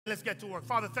Let's get to work.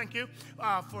 Father, thank you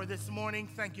for this morning.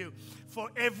 Thank you for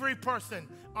every person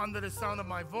under the sound of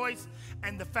my voice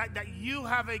and the fact that you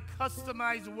have a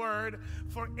customized word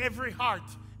for every heart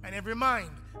and every mind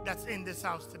that's in this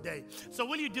house today. So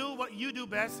will you do what you do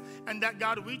best, and that,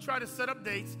 God, we try to set up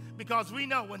dates because we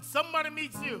know when somebody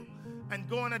meets you and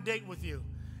go on a date with you,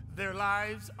 their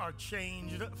lives are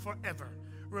changed forever.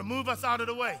 Remove us out of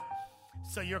the way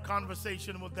so your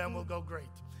conversation with them will go great.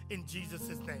 In Jesus'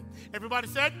 name. Everybody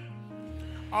said?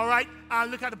 All right.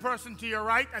 Look at the person to your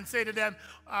right and say to them,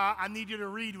 I need you to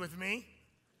read with me.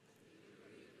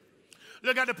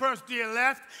 Look at the person to your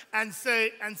left and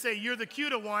say, you're the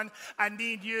cuter one. I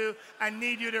need you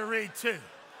to read too.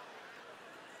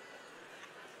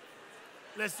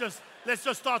 Let's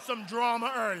just start some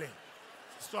drama early.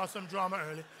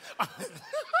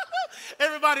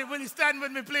 Everybody, will you stand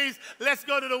with me, please? Let's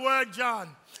go to the word, John.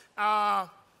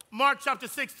 Mark chapter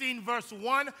 16, verse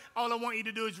 1. All I want you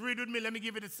to do is read with me. Let me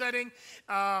give you the setting.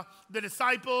 The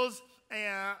disciples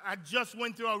I just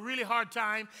went through a really hard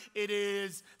time. It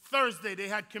is Thursday. They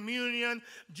had communion.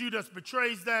 Judas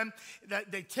betrays them.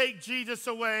 They take Jesus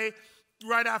away.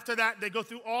 Right after that, they go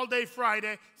through all day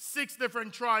Friday, 6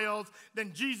 different trials.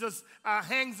 Then Jesus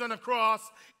hangs on a cross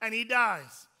and he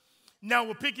dies. Now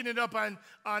we're picking it up on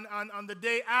the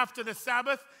day after the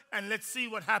Sabbath, and let's see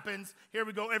what happens. Here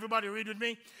we go. Everybody read with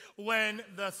me. When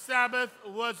the Sabbath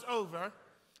was over,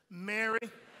 Mary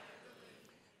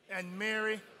and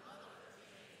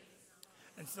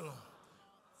Salome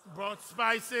brought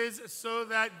spices so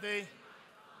that they,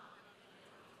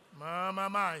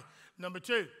 my. Number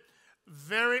 2,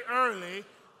 very early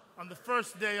on the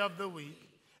first day of the week,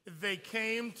 they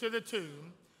came to the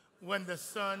tomb when the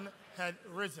sun had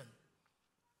risen.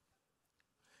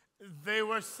 They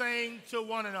were saying to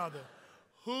one another,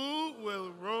 who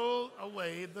will roll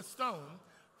away the stone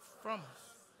from us?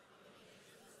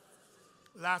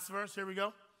 Last verse, here we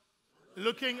go.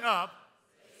 Looking up,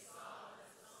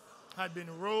 had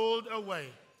been rolled away,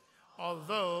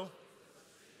 although...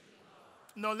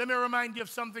 No, let me remind you of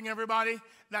something, everybody,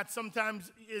 that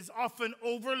sometimes is often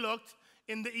overlooked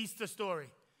in the Easter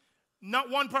story. Not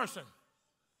one person,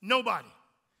 nobody,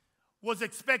 was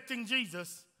expecting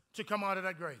Jesus to come out of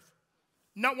that grave.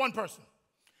 Not one person.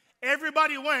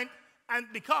 Everybody went, and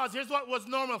because here's what was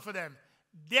normal for them.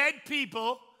 Dead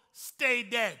people stay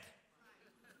dead.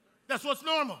 That's what's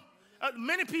normal.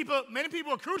 Many people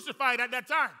were crucified at that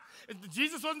time.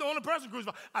 Jesus wasn't the only person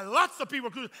crucified. Lots of people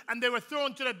were crucified, and they were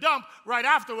thrown to the dump right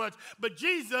afterwards. But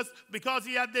Jesus, because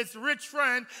he had this rich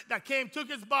friend that came, took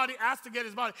his body, asked to get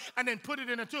his body, and then put it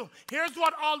in a tomb. Here's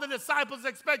what all the disciples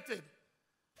expected.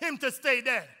 Him to stay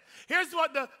dead. Here's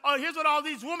what all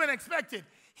these women expected.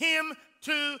 Him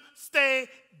to stay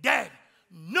dead.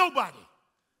 Nobody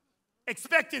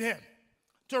expected him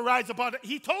to rise upon it.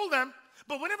 He told them,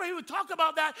 but whenever he would talk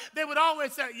about that, they would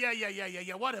always say,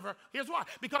 yeah, whatever. Here's why.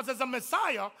 Because as a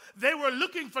Messiah, they were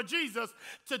looking for Jesus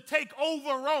to take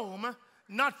over Rome,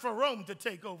 not for Rome to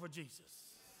take over Jesus.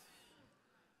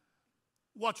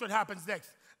 Watch what happens next.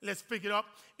 Let's pick it up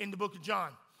in the book of John.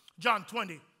 John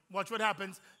 20. Watch what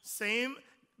happens. Same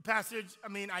passage,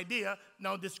 idea,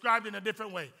 now described in a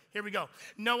different way. Here we go.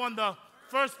 Now on the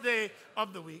first day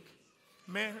of the week,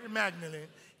 Mary Magdalene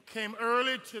came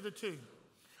early to the tomb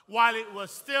while it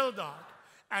was still dark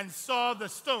and saw the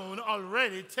stone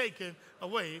already taken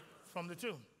away from the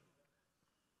tomb.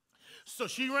 So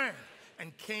she ran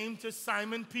and came to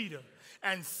Simon Peter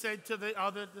and said to the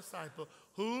other disciple,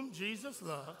 whom Jesus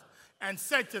loved, and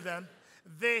said to them,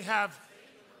 they have...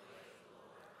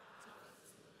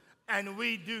 And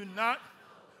we do not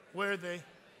where they.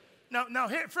 Now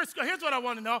here's what I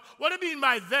want to know. What do you mean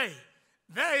by they?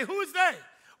 They? Who is they?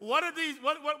 What are these?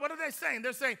 What are they saying?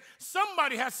 They're saying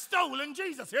somebody has stolen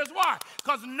Jesus. Here's why.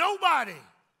 Because nobody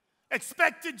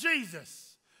expected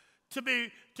Jesus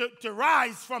to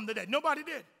rise from the dead. Nobody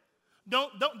did.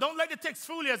 Don't let the text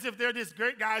fool you as if they're these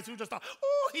great guys who just thought,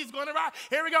 oh, he's going to rise.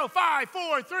 Here we go. 5,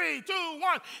 4, 3, 2,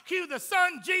 1. Cue the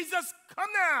sun. Jesus, come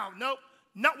now. Nope,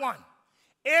 not one.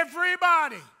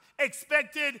 Everybody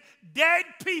expected dead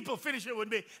people, finish it with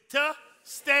me, to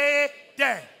stay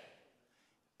dead.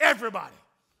 Everybody.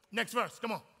 Next verse,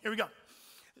 come on, here we go.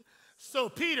 So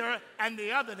Peter and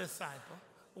the other disciple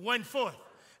went forth,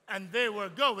 and they were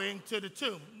going to the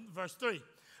tomb. Verse 3.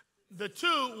 The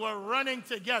two were running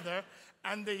together,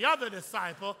 and the other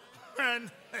disciple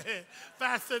ran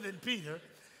faster than Peter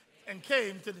and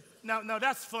came to the... Now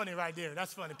that's funny right there.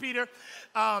 That's funny. Peter,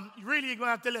 really you're going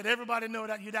to have to let everybody know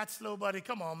that you're that slow, buddy.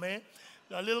 Come on, man.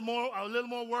 A little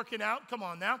more working out. Come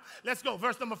on now. Let's go.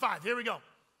 Verse number 5. Here we go.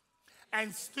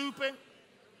 And stooping,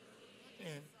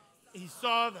 and he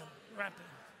saw them wrapping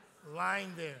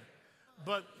lying there.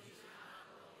 But,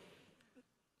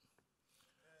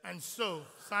 and so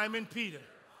Simon Peter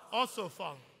also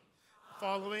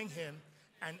following him,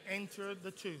 and entered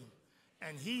the tomb.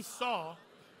 And he saw,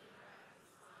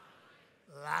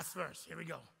 last verse, here we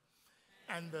go.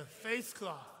 And the face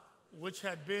cloth which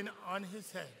had been on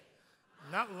his head,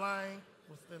 not lying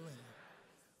with the linen,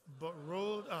 but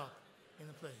rolled up in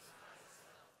a place.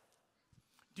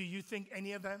 Do you think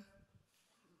any of them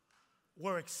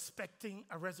were expecting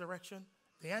a resurrection?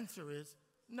 The answer is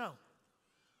no.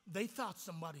 They thought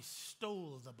somebody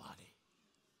stole the body.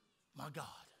 My God,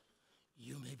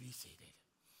 you may be seated.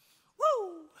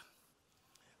 Woo!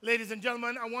 Ladies and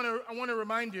gentlemen, I want to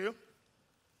remind you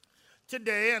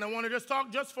today, and I want to just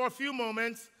talk just for a few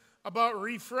moments about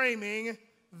reframing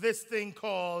this thing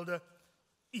called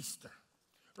Easter.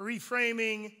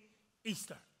 Reframing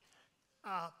Easter.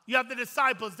 You have the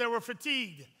disciples, they were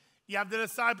fatigued. You have the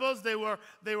disciples, they were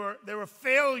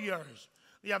failures.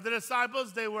 You have the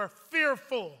disciples, they were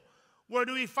fearful. Where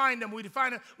do we find them? We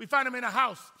find them in a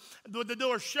house with the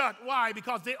door shut. Why?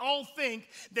 Because they all think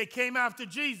they came after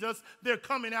Jesus, they're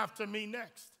coming after me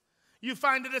next. You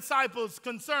find the disciples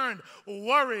concerned,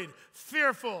 worried,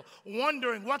 fearful,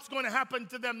 wondering what's going to happen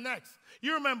to them next.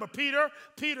 You remember Peter?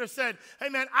 Peter said, hey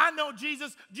man, I know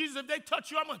Jesus. Jesus, if they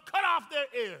touch you, I'm going to cut off their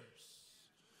ears.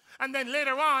 And then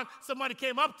later on, somebody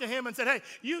came up to him and said, hey,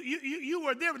 you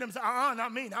were there with them. Said,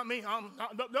 not me. No,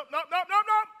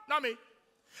 not me.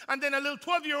 And then a little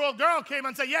 12-year-old girl came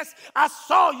and said, yes, I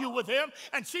saw you with him.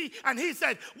 And he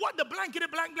said, what the blankety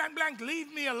blank, blank, blank,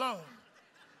 leave me alone.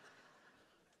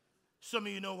 Some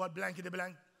of you know what blankety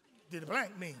blank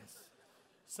means.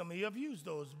 Some of you have used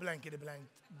those blankety blank,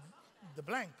 the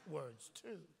blank words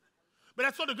too. But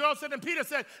that's what the girl said, and Peter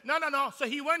said, no. So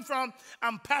he went from,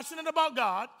 I'm passionate about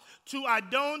God, to I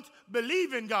don't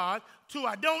believe in God, to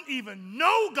I don't even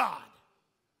know God.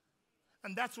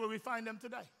 And that's where we find them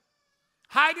today.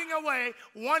 Hiding away,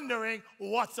 wondering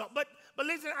what's up. But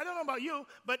listen, I don't know about you,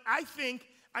 but I think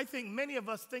many of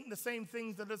us think the same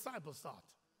things the disciples thought.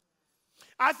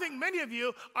 I think many of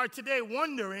you are today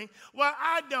wondering, well,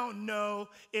 I don't know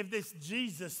if this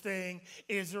Jesus thing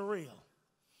is real.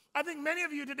 I think many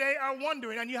of you today are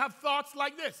wondering, and you have thoughts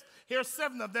like this. Here's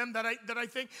 7 of them that I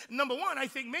think. Number one, I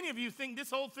think many of you think this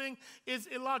whole thing is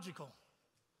illogical.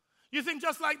 You think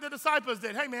just like the disciples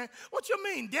did. Hey, man, what you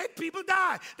mean? Dead people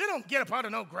die. They don't get up out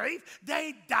of no grave.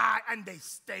 They die and they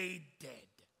stay dead.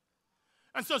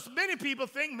 And so many people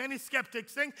think, many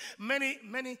skeptics think, many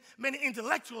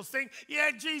intellectuals think,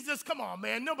 yeah, Jesus, come on,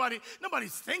 man.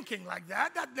 Nobody's thinking like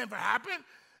that. That never happened.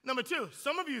 Number 2,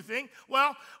 some of you think,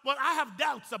 well, I have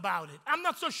doubts about it. I'm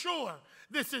not so sure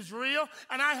this is real,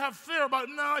 and I have fear about,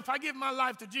 no, if I give my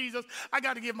life to Jesus, I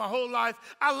got to give my whole life.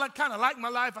 I kind of like my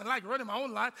life. I like running my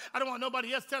own life. I don't want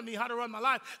nobody else telling me how to run my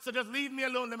life, so just leave me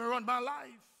alone. Let me run my life.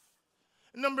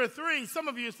 Number 3, some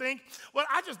of you think, well,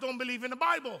 I just don't believe in the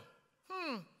Bible.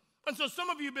 And so some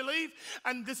of you believe,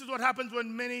 and this is what happens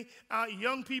when many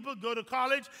young people go to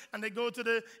college and they go to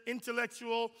the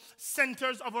intellectual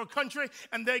centers of our country,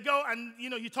 and they go and,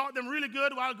 you taught them really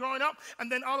good while growing up,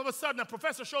 and then all of a sudden a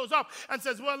professor shows up and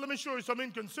says, well, let me show you some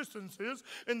inconsistencies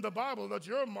in the Bible that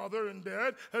your mother and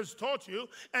dad has taught you.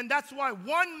 And that's why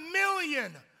 1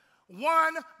 million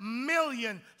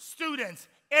students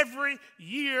every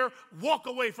year walk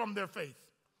away from their faith.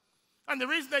 And the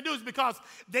reason they do is because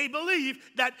they believe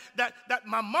that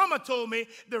my mama told me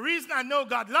the reason I know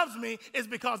God loves me is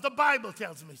because the Bible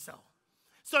tells me so.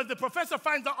 So if the professor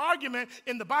finds an argument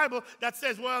in the Bible that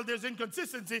says, well, there's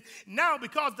inconsistency, now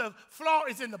because the flaw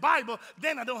is in the Bible,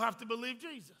 then I don't have to believe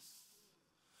Jesus.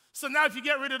 So now if you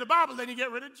get rid of the Bible, then you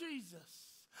get rid of Jesus.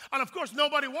 And of course,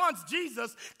 nobody wants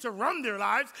Jesus to run their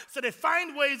lives, so they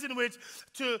find ways in which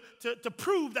to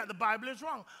prove that the Bible is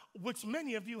wrong, which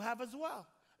many of you have as well.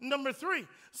 Number 3,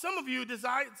 some of you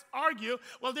argue,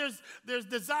 well, there's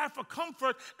desire for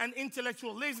comfort and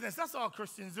intellectual laziness. That's all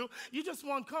Christians do. You just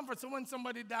want comfort. So when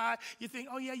somebody dies, you think,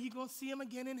 oh yeah, you're going to see him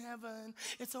again in heaven.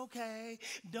 It's okay.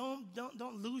 Don't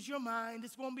lose your mind.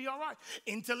 It's going to be all right.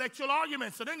 Intellectual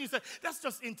arguments. So then you say, that's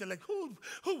just intellect. Who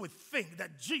would think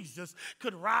that Jesus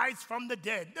could rise from the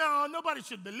dead? No, nobody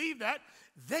should believe that.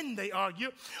 Then they argue,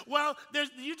 well,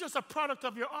 you're just a product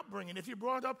of your upbringing. If you're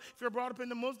brought up in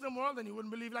the Muslim world, then you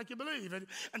wouldn't believe like you believe.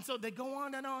 And so they go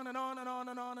on and on and on and on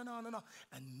and on and on and on.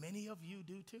 And many of you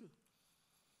do too.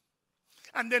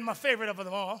 And then my favorite of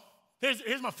them all.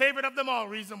 Here's my favorite of them all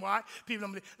reason why people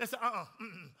don't believe. They say,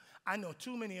 I know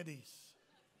too many of these.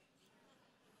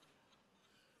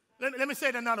 Let me say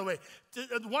it another way.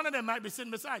 One of them might be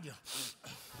sitting beside you.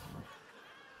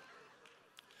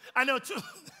 I know too.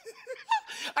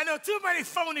 I know too many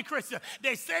phony Christians.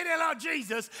 They say they love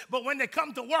Jesus, but when they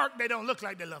come to work, they don't look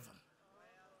like they love him.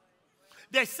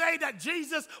 They say that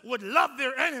Jesus would love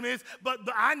their enemies, but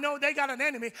I know they got an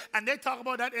enemy, and they talk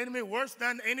about that enemy worse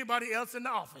than anybody else in the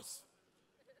office.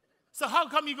 So how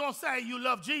come you're going to say you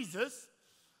love Jesus,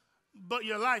 but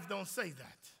your life don't say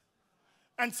that?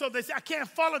 And so they say, I can't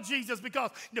follow Jesus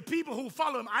because the people who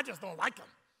follow him, I just don't like them.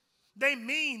 They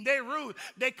mean, they rude,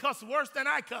 they cuss worse than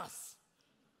I cuss.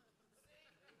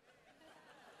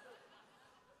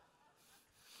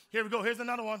 Here we go. Here's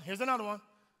another one.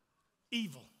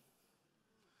 Evil.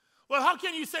 Well, how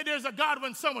can you say there's a God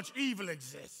when so much evil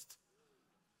exists?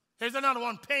 Here's another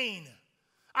one. Pain.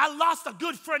 I lost a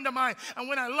good friend of mine, and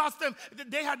when I lost them,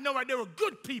 they had no right. They were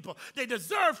good people. They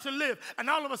deserved to live, and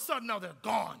all of a sudden, now they're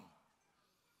gone.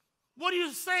 What are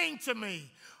you saying to me?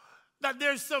 That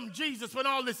there's some Jesus when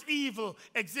all this evil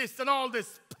exists and all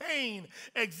this pain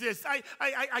exists.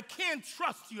 I can't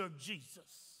trust your Jesus.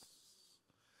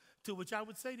 To which I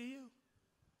would say to you,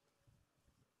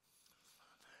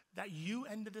 that you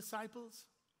and the disciples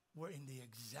were in the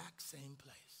exact same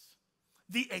place.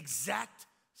 The exact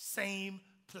same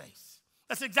place.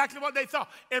 That's exactly what they thought.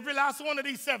 Every last one of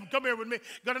these 7, come here with me,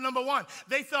 go to number 1.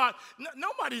 They thought,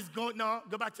 nobody's going, no,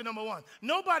 go back to number 1.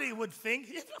 Nobody would think,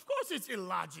 of course it's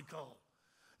illogical.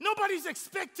 Nobody's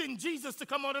expecting Jesus to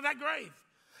come out of that grave.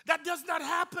 That does not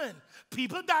happen.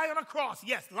 People die on a cross.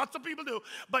 Yes, lots of people do,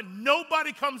 but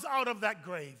nobody comes out of that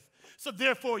grave. So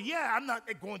therefore, yeah, I'm not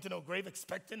going to no grave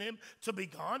expecting him to be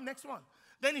gone. Next one.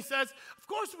 Then he says, of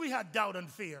course we had doubt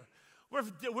and fear.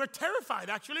 We're terrified,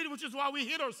 actually, which is why we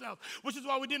hid ourselves, which is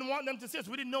why we didn't want them to see us.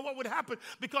 We didn't know what would happen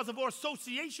because of our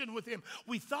association with him.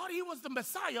 We thought he was the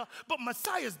Messiah, but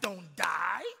Messiahs don't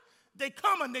die. They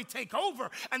come and they take over,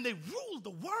 and they rule the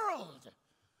world.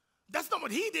 That's not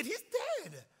what he did. He's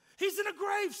dead. He's in a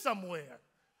grave somewhere.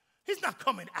 He's not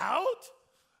coming out.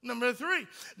 Number 3,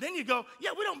 then you go,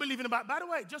 yeah, we don't believe in the Bible. By the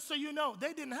way, just so you know,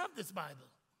 they didn't have this Bible.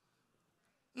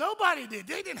 Nobody did.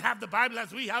 They didn't have the Bible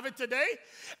as we have it today.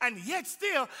 And yet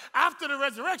still, after the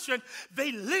resurrection,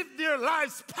 they lived their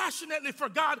lives passionately for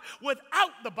God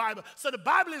without the Bible. So the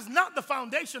Bible is not the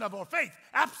foundation of our faith.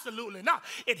 Absolutely not.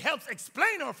 It helps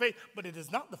explain our faith, but it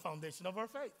is not the foundation of our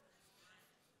faith.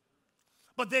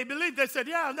 But they believed, they said,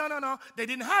 yeah, no. They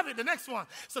didn't have it, the next one.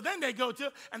 So then they go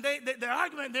to, and their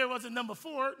argument there was in number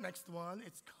 4. Next one,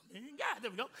 it's coming. Yeah,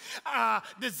 there we go.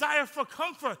 Desire for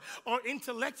comfort or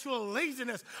intellectual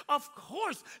laziness. Of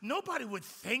course, nobody would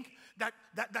think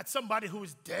that somebody who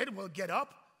is dead will get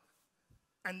up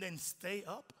and then stay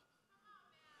up.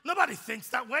 Nobody thinks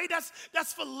that way.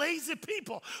 That's for lazy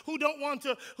people who don't want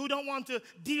to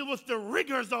deal with the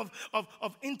rigors of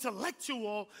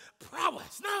intellectual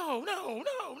prowess.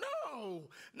 No.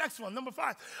 Next one, number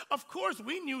 5. Of course,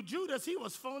 we knew Judas. He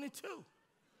was phony too.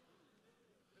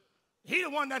 He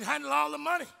the one that handled all the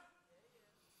money.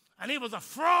 And he was a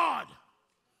fraud.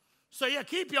 So yeah,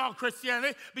 keep y'all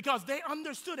Christianity because they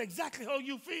understood exactly how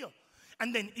you feel.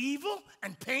 And then evil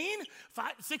and pain,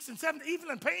 5, 6, and 7,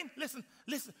 evil and pain. Listen,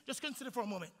 just consider for a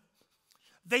moment.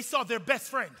 They saw their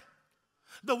best friend,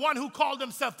 the one who called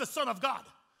himself the Son of God,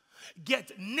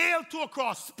 get nailed to a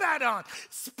cross, spat on,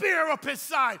 spear up his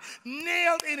side,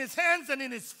 nailed in his hands and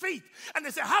in his feet. And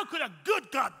they said, how could a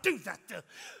good God do that to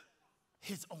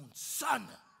his own son?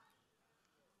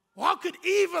 How could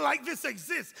evil like this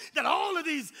exist? That all of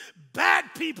these bad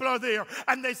people are there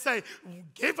and they say,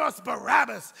 give us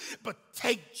Barabbas, but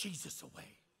take Jesus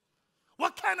away.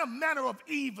 What kind of manner of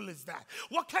evil is that?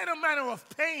 What kind of manner of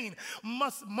pain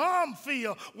must mom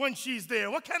feel when she's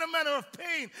there? What kind of manner of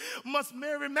pain must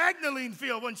Mary Magdalene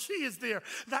feel when she is there?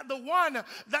 That the one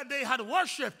that they had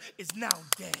worshipped is now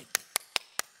dead.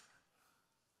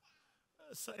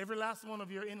 So every last one of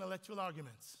your intellectual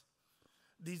arguments,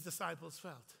 these disciples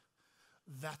felt.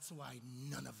 That's why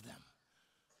none of them,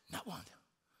 not one,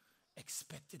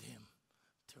 expected him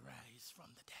to rise from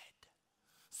the dead.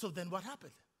 So then what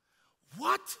happened?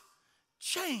 What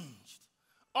changed?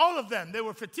 All of them, they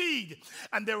were fatigued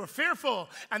and they were fearful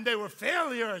and they were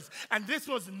failures and this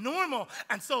was normal.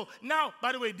 And so now,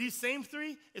 by the way, these same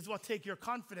 3 is what take your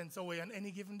confidence away on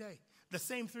any given day. The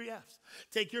same 3 F's.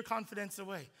 Take your confidence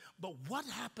away. But what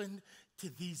happened to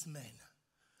these men?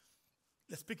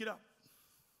 Let's pick it up.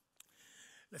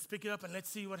 Let's pick it up and let's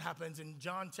see what happens in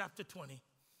John chapter 20,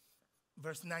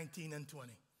 verse 19 and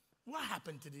 20. What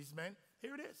happened to these men?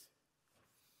 Here it is.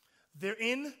 They're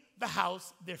in the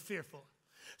house, they're fearful.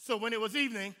 So when it was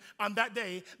evening on that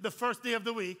day, the first day of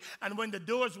the week, and when the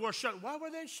doors were shut, why were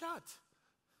they shut?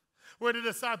 Where the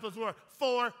disciples were,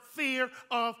 for fear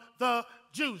of the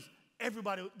Jews.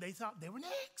 Everybody, they thought they were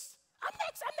next. I'm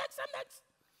next.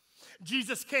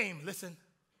 Jesus came, listen,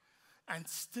 and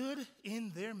stood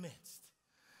in their midst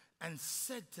and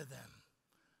said to them,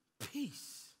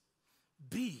 peace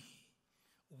be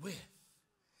with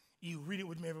you. Read it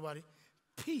with me, everybody.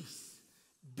 Peace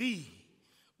be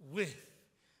with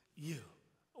you.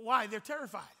 Why? They're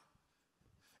terrified.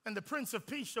 And the Prince of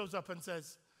Peace shows up and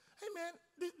says, hey, man,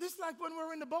 this is like when we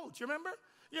were in the boat. You remember?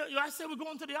 I said we're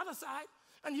going to the other side.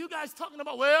 And you guys talking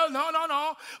about, well,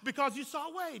 no, because you saw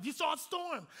a wave. You saw a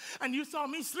storm. And you saw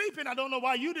me sleeping. I don't know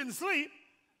why you didn't sleep.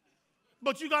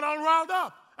 But you got all riled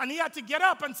up. And he had to get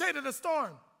up and say to the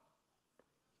storm,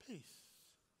 peace.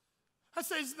 I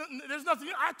say, there's nothing.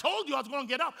 I told you I was going to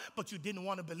get up, but you didn't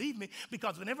want to believe me,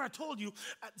 because whenever I told you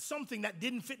something that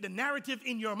didn't fit the narrative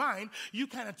in your mind, you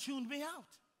kind of tuned me out.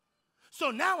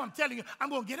 So now I'm telling you, I'm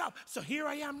going to get up. So here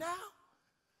I am now.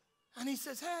 And he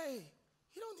says, hey,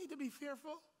 you don't need to be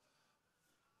fearful.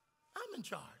 I'm in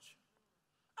charge.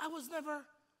 I was never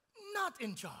not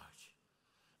in charge.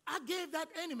 I gave that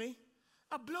enemy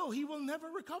a blow he will never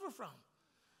recover from,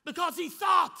 because he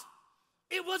thought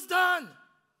it was done.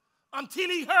 Until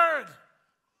he heard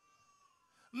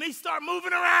me start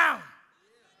moving around.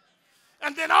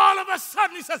 And then all of a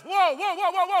sudden he says, whoa,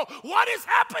 what is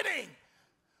happening?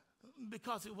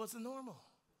 Because it wasn't normal.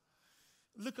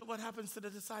 Look at what happens to the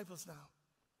disciples now.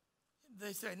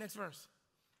 They say, next verse.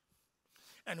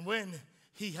 And when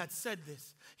he had said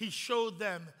this, he showed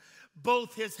them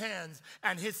both his hands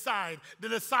and his side. The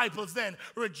disciples then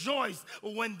rejoiced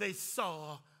when they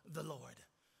saw the Lord.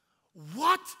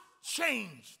 What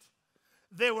changed?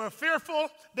 They were fearful,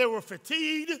 they were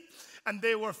fatigued, and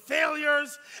they were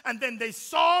failures. And then they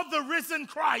saw the risen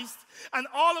Christ, and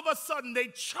all of a sudden they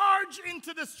charge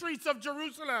into the streets of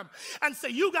Jerusalem and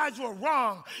say, you guys were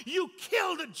wrong. You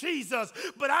killed Jesus.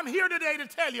 But I'm here today to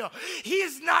tell you, he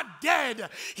is not dead.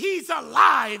 He's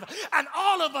alive. And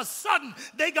all of a sudden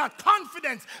they got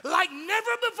confidence like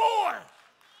never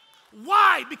before.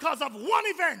 Why? Because of one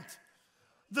event.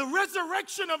 The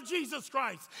resurrection of Jesus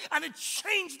Christ. And it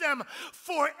changed them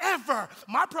forever.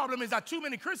 My problem is that too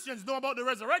many Christians know about the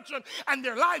resurrection and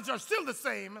their lives are still the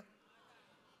same,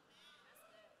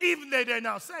 even though they're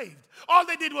now saved. All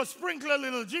they did was sprinkle a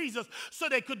little Jesus so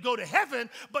they could go to heaven,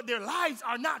 but their lives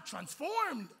are not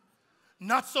transformed.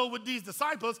 Not so with these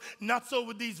disciples, not so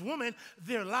with these women.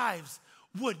 Their lives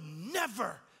would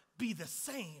never be the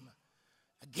same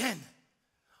again.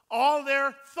 All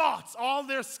their thoughts, all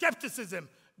their skepticism,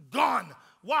 gone.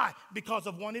 Why? Because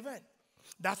of one event.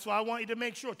 That's why I want you to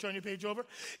make sure, turn your page over,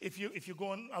 if you're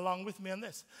going along with me on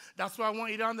this. That's why I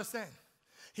want you to understand.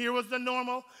 Here was the norm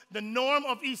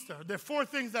of Easter. There are four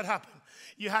things that happened.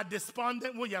 You had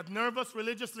despondent, you had nervous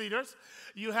religious leaders.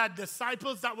 You had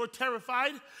disciples that were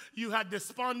terrified. You had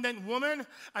despondent women.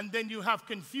 And then you have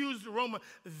confused Roman.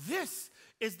 This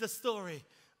is the story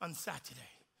on Saturday.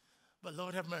 But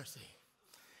Lord have mercy.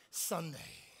 Sunday,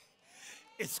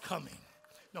 it's coming.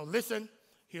 Now listen,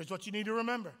 here's what you need to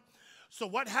remember. So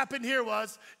what happened here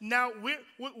was, now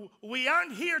we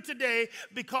aren't here today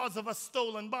because of a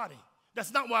stolen body.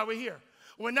 That's not why we're here.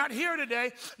 We're not here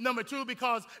today, number two,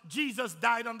 because Jesus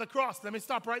died on the cross. Let me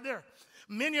stop right there.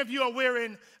 Many of you are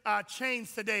wearing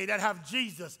chains today that have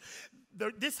Jesus.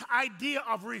 This idea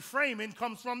of reframing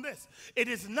comes from this.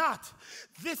 This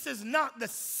is not the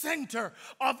center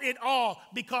of it all,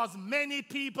 because many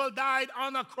people died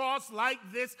on a cross like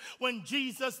this when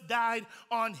Jesus died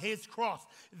on his cross.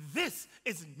 This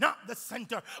is not the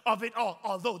center of it all.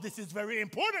 Although this is very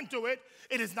important to it,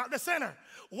 it is not the center.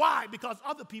 Why? Because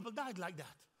other people died like that.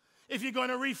 If you're going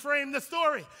to reframe the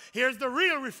story, here's the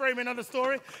real reframing of the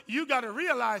story. You got to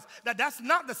realize that that's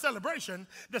not the celebration.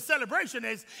 The celebration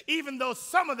is, even though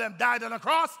some of them died on a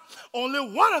cross,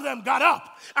 only one of them got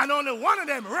up. And only one of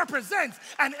them represents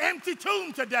an empty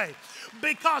tomb today.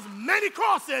 Because many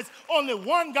crosses, only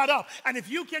one got up. And if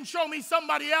you can show me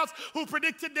somebody else who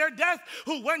predicted their death,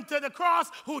 who went to the cross,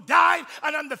 who died,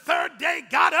 and on the third day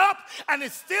got up and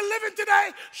is still living today,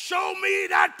 show me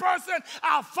that person.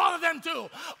 I'll follow them too.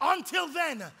 Until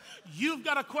then, you've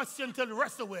got a question to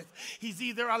wrestle with. He's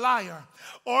either a liar,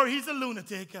 or he's a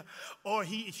lunatic, or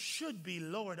he should be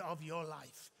Lord of your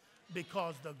life,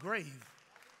 because the grave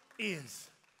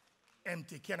is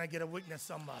empty. Can I get a witness,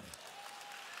 somebody?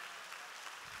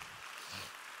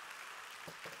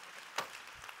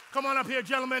 Come on up here,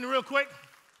 gentlemen, real quick.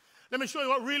 Let me show you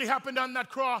what really happened on that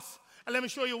cross, and let me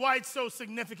show you why it's so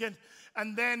significant,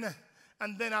 and then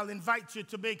I'll invite you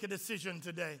to make a decision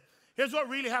today. Here's what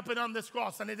really happened on this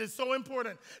cross, and it is so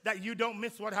important that you don't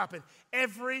miss what happened.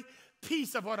 Every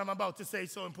piece of what I'm about to say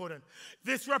is so important.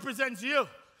 This represents you.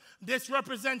 This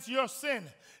represents your sin.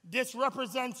 This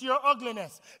represents your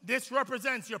ugliness. This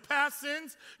represents your past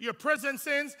sins, your present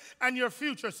sins, and your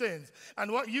future sins.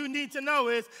 And what you need to know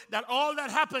is that all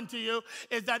that happened to you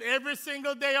is that every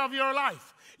single day of your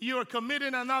life, you are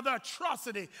committing another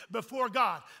atrocity before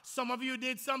God. Some of you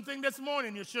did something this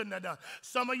morning you shouldn't have done.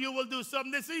 Some of you will do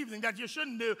something this evening that you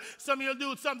shouldn't do. Some of you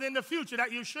will do something in the future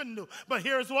that you shouldn't do. But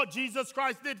here's what Jesus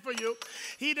Christ did for you.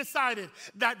 He decided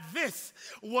that this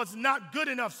was not good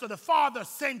enough, so the Father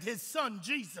sent his Son,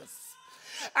 Jesus.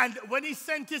 And when he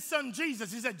sent his Son,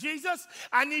 Jesus, he said, Jesus,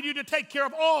 I need you to take care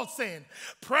of all sin,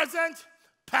 present,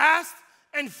 past,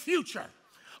 and future.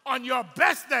 On your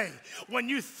best day, when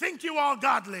you think you are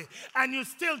godly and you're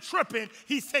still tripping,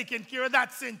 he's taking care of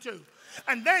that sin too.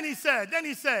 And then he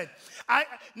said,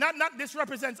 not this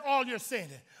represents all your sin,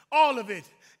 all of it,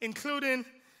 including,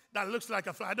 that looks like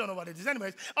a fly, I don't know what it is.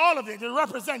 Anyways, all of it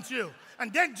represents you.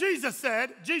 And then Jesus said,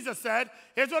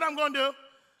 here's what I'm going to do.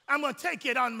 I'm going to take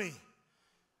it on me.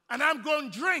 And I'm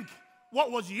going to drink what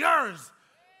was yours,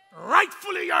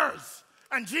 rightfully yours.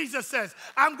 And Jesus says,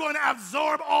 I'm going to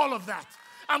absorb all of that.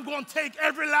 I'm going to take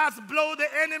every last blow the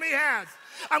enemy has.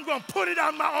 I'm going to put it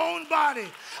on my own body.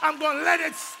 I'm going to let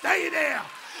it stay there.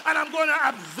 And I'm going to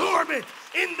absorb it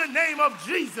in the name of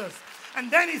Jesus.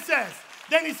 And then he says,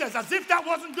 as if that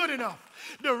wasn't good enough,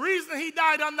 the reason he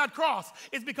died on that cross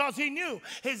is because he knew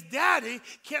his daddy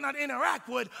cannot interact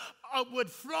with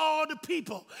flawed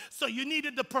people. So you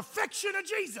needed the perfection of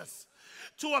Jesus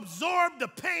to absorb the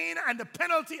pain and the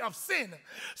penalty of sin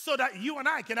so that you and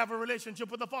I can have a relationship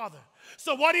with the Father.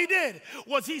 So what he did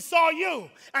was he saw you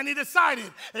and he decided,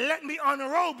 let me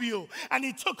unrobe you. And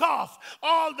he took off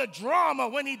all the drama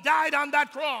when he died on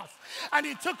that cross. And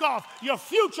he took off your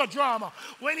future drama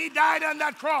when he died on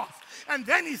that cross. And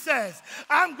then he says,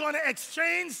 I'm going to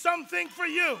exchange something for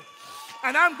you.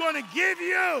 And I'm going to give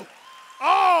you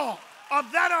all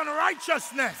of that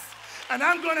unrighteousness. And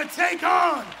I'm going to take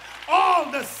on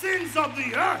all the sins of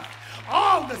the earth,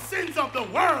 all the sins of the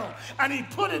world, and he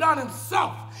put it on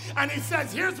himself. And he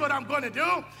says, here's what I'm going to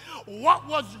do. What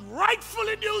was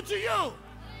rightfully due to you,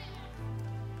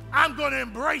 I'm going to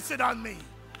embrace it on me.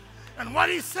 And what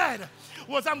he said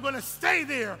was, I'm going to stay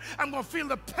there. I'm going to feel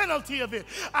the penalty of it.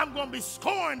 I'm going to be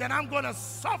scorned and I'm going to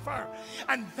suffer.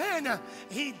 And then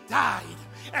he died.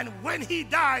 And when he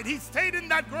died, he stayed in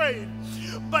that grave.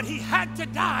 But he had to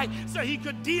die so he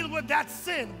could deal with that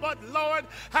sin. But Lord,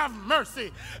 have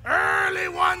mercy. Early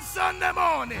one Sunday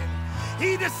morning,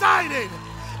 he decided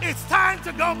it's time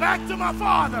to go back to my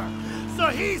Father. So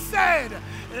he said,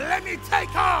 let me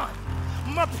take on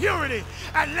my purity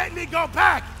and let me go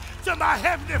back to my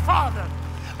Heavenly Father.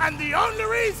 And the only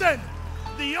reason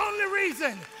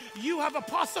you have a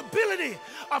possibility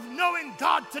of knowing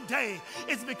God today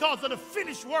is because of the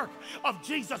finished work of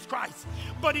Jesus Christ.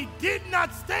 But he did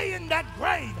not stay in that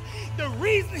grave. The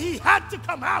reason he had to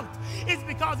come out is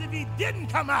because if he didn't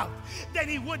come out, then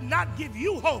he would not give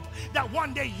you hope that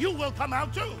one day you will come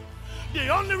out too. The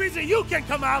only reason you can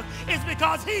come out is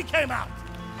because he came out.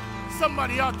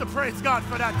 Somebody ought to praise God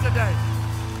for that today.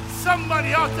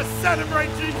 Somebody ought to celebrate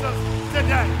Jesus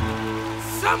today.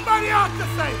 Somebody ought to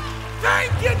say,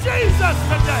 thank you, Jesus,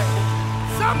 today.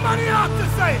 Somebody ought to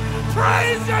say,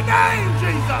 praise your name,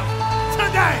 Jesus,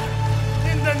 today.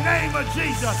 In the name of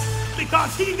Jesus.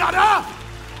 Because he got up.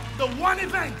 The one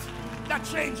event that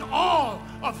changed all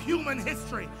of human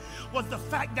history was the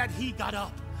fact that he got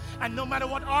up. And no matter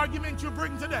what argument you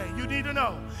bring today, you need to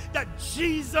know that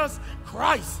Jesus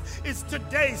Christ is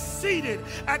today seated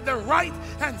at the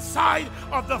right-hand side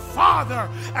of the Father.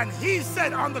 And he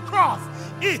said on the cross,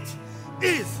 it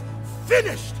is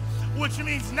finished. Which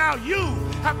means now you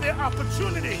have the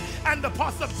opportunity and the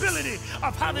possibility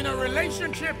of having a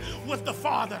relationship with the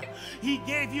Father. He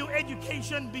gave you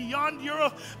education beyond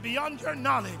your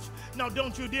knowledge. Now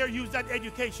don't you dare use that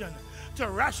education to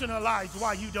rationalize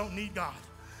why you don't need God.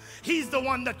 He's the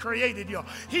one that created you.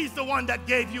 He the one that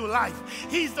gave you life.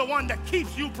 He's the one that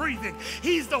keeps you breathing.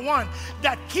 He's the one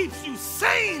that keeps you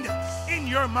sane in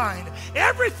your mind.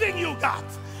 Everything you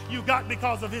got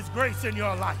because of his grace in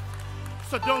your life.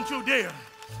 So don't you dare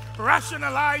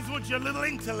rationalize with your little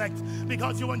intellect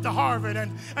because you went to Harvard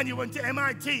and you went to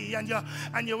MIT and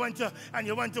you went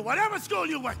to whatever school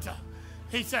you went to.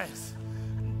 He says,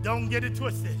 don't get it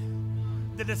twisted.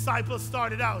 The disciples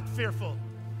started out fearful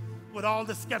with all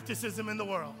the skepticism in the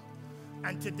world.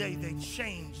 And today they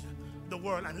changed the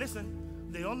world. And listen,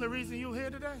 the only reason you're here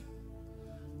today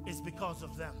is because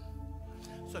of them.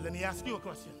 So let me ask you a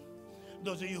question.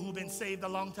 Those of you who've been saved a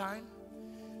long time,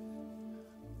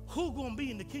 who gonna be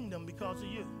in the kingdom because of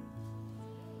you?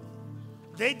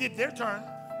 They did their turn.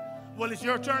 Well, it's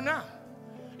your turn now.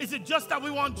 Is it just that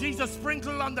we want Jesus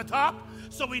sprinkled on the top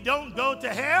so we don't go to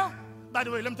hell? By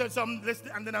the way, let me tell you something, listen,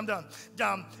 and then I'm done.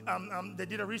 They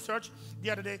did a research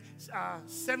the other day.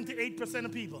 78%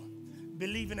 of people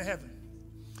believe in a heaven.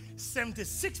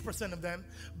 76% of them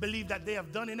believe that they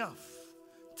have done enough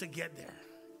to get there.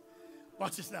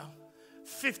 Watch this now.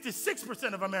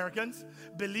 56% of Americans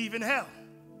believe in hell.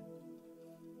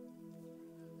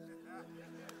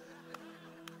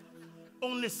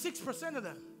 Only 6% of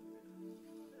them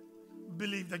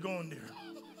believe they're going there.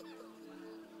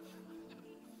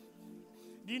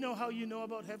 Do you know how you know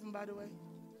about heaven, by the way?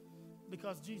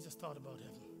 Because Jesus taught about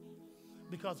heaven.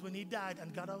 Because when he died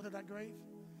and got out of that grave,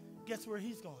 guess where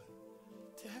he's going?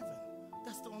 To heaven.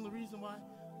 That's the only reason why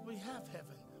we have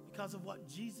heaven. Because of what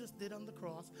Jesus did on the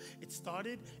cross. It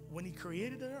started when he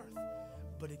created the earth,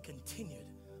 but it continued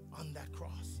on that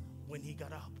cross when he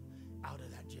got up out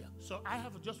of that jail. So I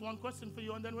have just one question for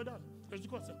you, and then we're done. Here's the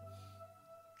question.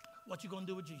 What you going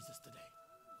to do with Jesus today?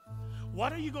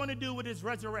 What are you going to do with his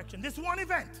resurrection? This one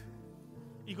event.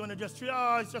 You're going to just treat,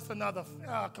 oh, it's just another,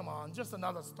 come on, just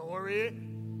another story.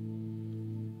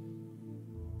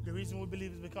 The reason we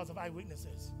believe is because of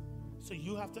eyewitnesses. So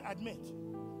you have to admit,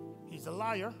 he's a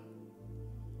liar,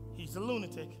 he's a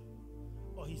lunatic,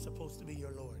 or he's supposed to be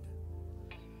your Lord.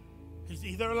 He's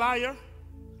either a liar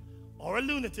or a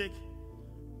lunatic,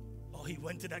 or he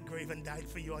went to that grave and died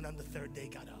for you and on the third day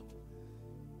got up.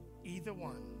 Either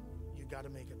one, you got to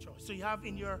make a choice. So you have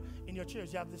in your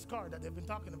chairs, you have this card that they've been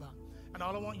talking about. And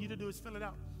all I want you to do is fill it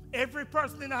out. Every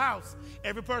person in the house,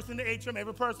 every person in the atrium,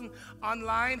 every person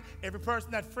online, every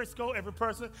person at Frisco, every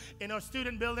person in our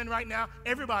student building right now,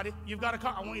 everybody, you've got a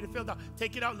card. I want you to fill it out.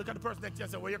 Take it out, look at the person next to you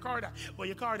and say, where your card at? Where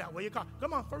your card at? Where your card?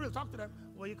 Come on, for real, talk to them.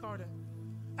 Where your card at?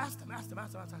 Ask them.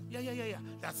 Yeah.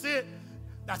 That's it.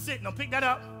 Now pick that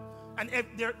up. And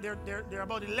there are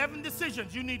about 11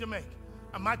 decisions you need to make.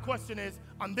 And my question is,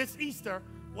 on this Easter,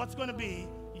 what's going to be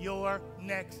your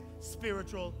next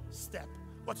spiritual step?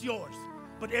 What's yours?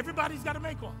 But everybody's got to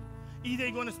make one. Either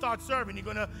you're going to start serving,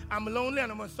 I'm lonely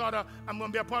and I'm going to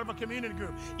be a part of a community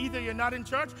group. Either you're not in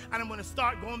church and I'm going to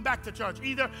start going back to church.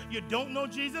 Either you don't know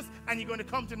Jesus and you're going to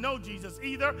come to know Jesus.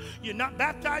 Either you're not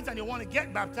baptized and you want to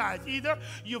get baptized. Either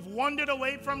you've wandered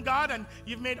away from God and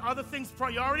you've made other things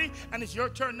priority and it's your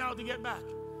turn now to get back.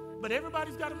 But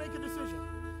everybody's got to make a decision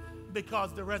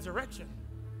because the resurrection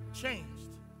changed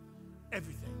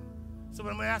everything. So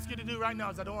what I'm going to ask you to do right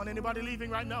now is I don't want anybody leaving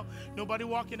right now, nobody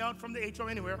walking out from the atrium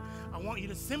anywhere. I want you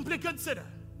to simply consider,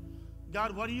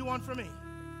 God, what do you want from me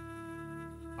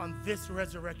on this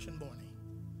resurrection morning?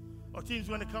 Our team's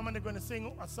going to come and they're going to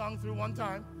sing a song through one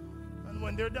time, and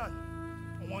when they're done,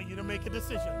 I want you to make a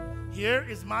decision. Here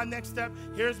is my next step.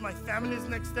 Here's my family's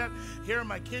next step. Here are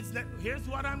my kids' here's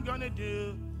what I'm going to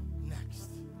do next.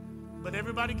 But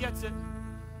everybody gets it.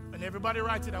 And everybody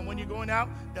writes it, and when you're going out,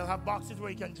 they'll have boxes where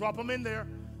you can drop them in there,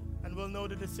 and we'll know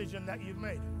the decision that you've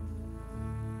made.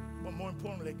 But more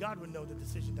importantly, God will know the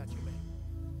decision that you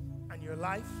made. And your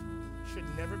life should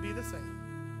never be the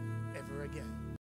same ever again.